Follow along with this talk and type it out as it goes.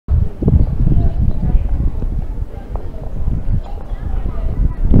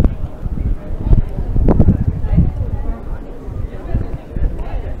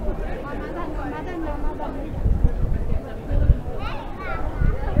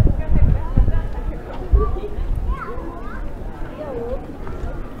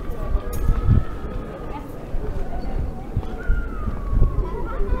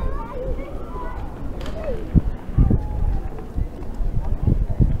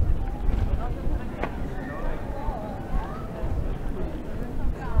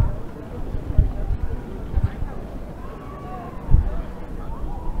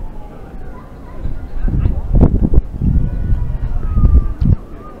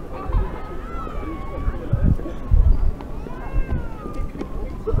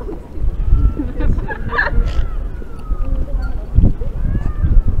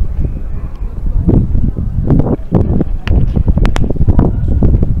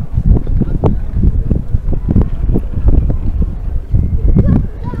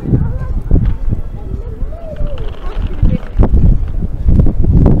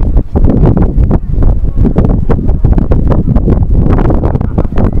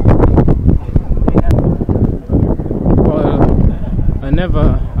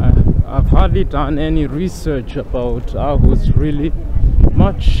I've hardly done any research about Aarhus really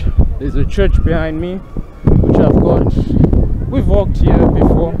much. There's a church behind me which we've walked here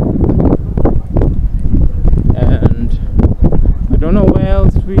before, and I don't know where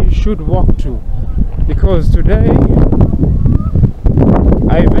else we should walk to, because today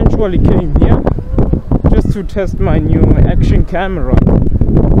I eventually came here just to test my new action camera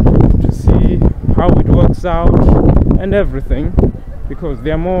to see how it works out and everything, because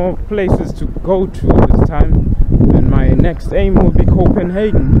there are more places to go to this time, and my next aim will be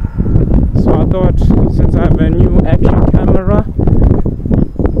Copenhagen. So I thought, since I have a new action camera,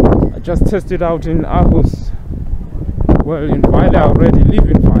 I just test it out in Aarhus. Well, in Vejle, I already live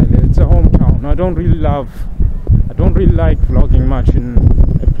in Vejle. It's a hometown. I don't really like vlogging much in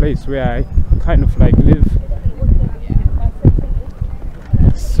a place where I kind of like live.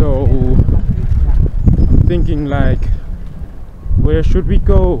 So I'm thinking like, where should we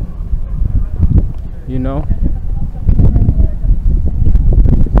go? You know?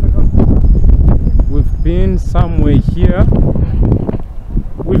 We've been somewhere here.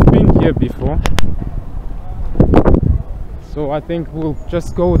 We've been here before. So I think we'll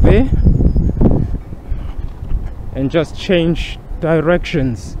just go there and just change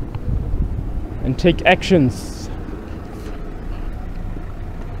directions and take actions.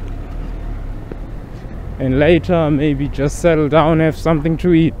 And later maybe just settle down, have something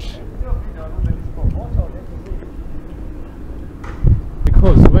to eat.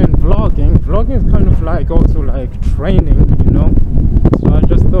 Because when vlogging is kind of like also like training, you know. So I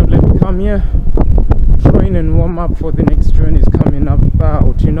just thought, let me come here, train and warm up for the next journeys coming up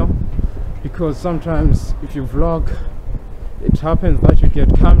out, you know. Because sometimes if you vlog, it happens that you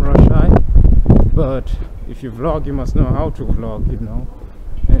get camera shy, but if you vlog, you must know how to vlog, you know,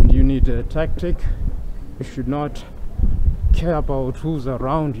 and you need a tactic. You should not care about who's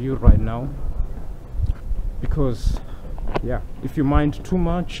around you right now, because yeah, if you mind too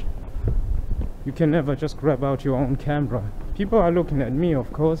much, you can never just grab out your own camera. People are looking at me,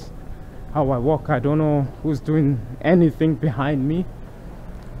 of course, how I walk. I don't know who's doing anything behind me.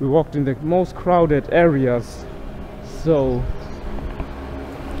 We walked in the most crowded areas, so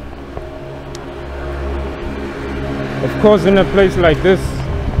of course in a place like this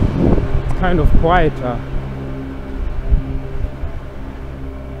it's kind of quieter.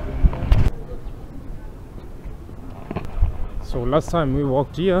 So last time we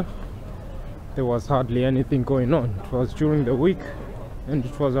walked here, there was hardly anything going on. It was during the week and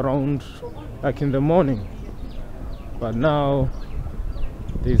it was around like in the morning, but now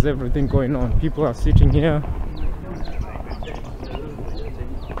there's everything going on. People are sitting here.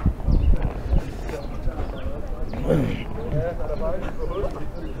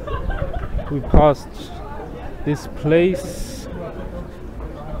 We passed this place.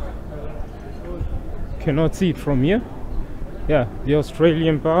 Cannot see it from here. Yeah, the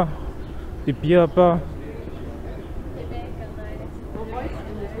Australian bar, the beer bar.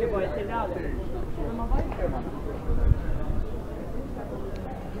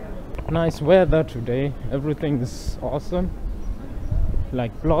 Nice weather today. Everything is awesome,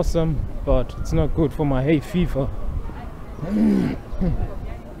 like blossom, but it's not good for my hay fever.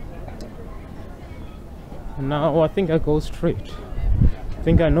 Now I think I go straight. I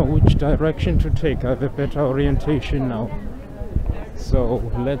think I know which direction to take. I have a better orientation now. So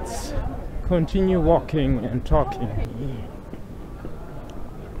let's continue walking and talking.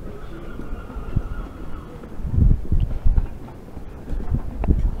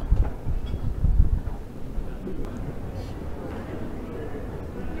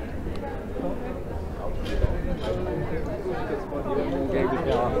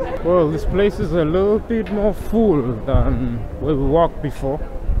 Well, this place is a little bit more full than where we walked before.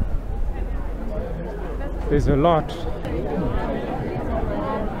 There's a lot.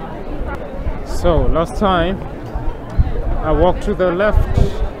 So last time I walked to the left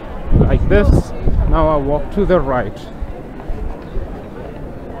like this, now I walk to the right.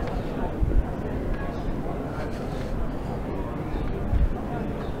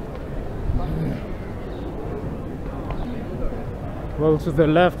 Well, to the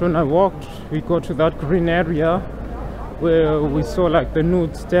left when I walked, we go to that green area where we saw like the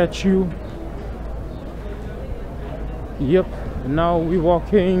nude statue. Yep, and now we're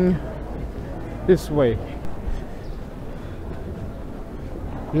walking this way.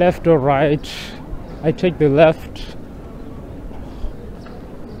 Left or right? I take the left.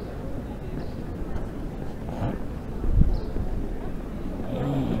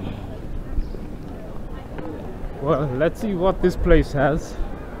 Well, let's see what this place has,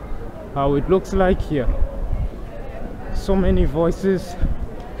 how it looks like here. so many voices.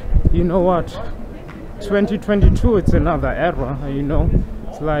 You know what, 2022, it's another era, you know.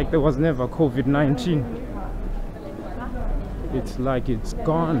 It's like there was never COVID-19. It's like it's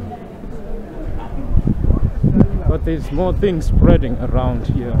gone, but there's more things spreading around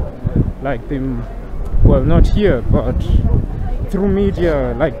here, like them, well, not here but through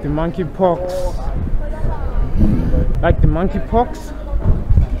media, like the monkeypox,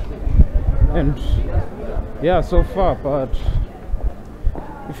 and yeah, so far. But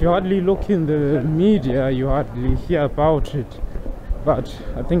if you hardly look in the media, you hardly hear about it. But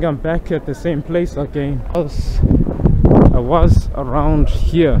I think I'm back at the same place again. I was around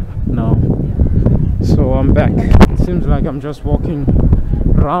here now, so I'm back. It seems like I'm just walking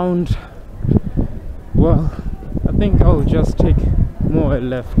around. Well, I think I'll just take more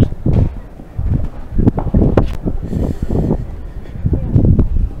left.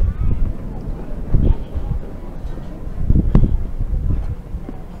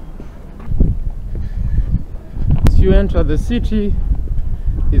 As you enter the city,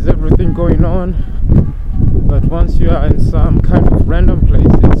 is everything going on? But once you are in some kind of random place,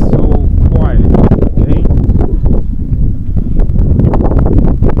 it's so quiet, okay?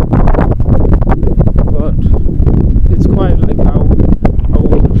 But it's quiet, like how I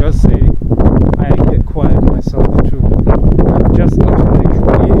would just say I get quiet myself too. I've just started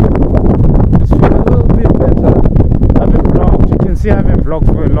actually just feel a little bit better. I haven't vlogged, you can see I haven't vlogged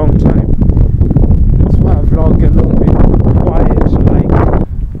for a long time. That's why I vlog a little bit quiet, like.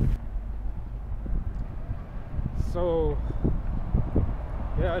 So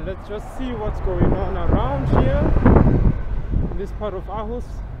yeah, let's just see what's going on around here in this part of Aarhus.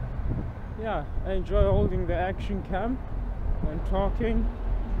 Yeah, I enjoy holding the action cam and talking,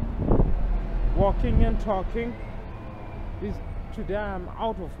 walking and talking. Today I'm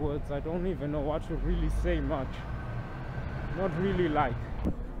out of words. I don't even know what to really say much. Not really like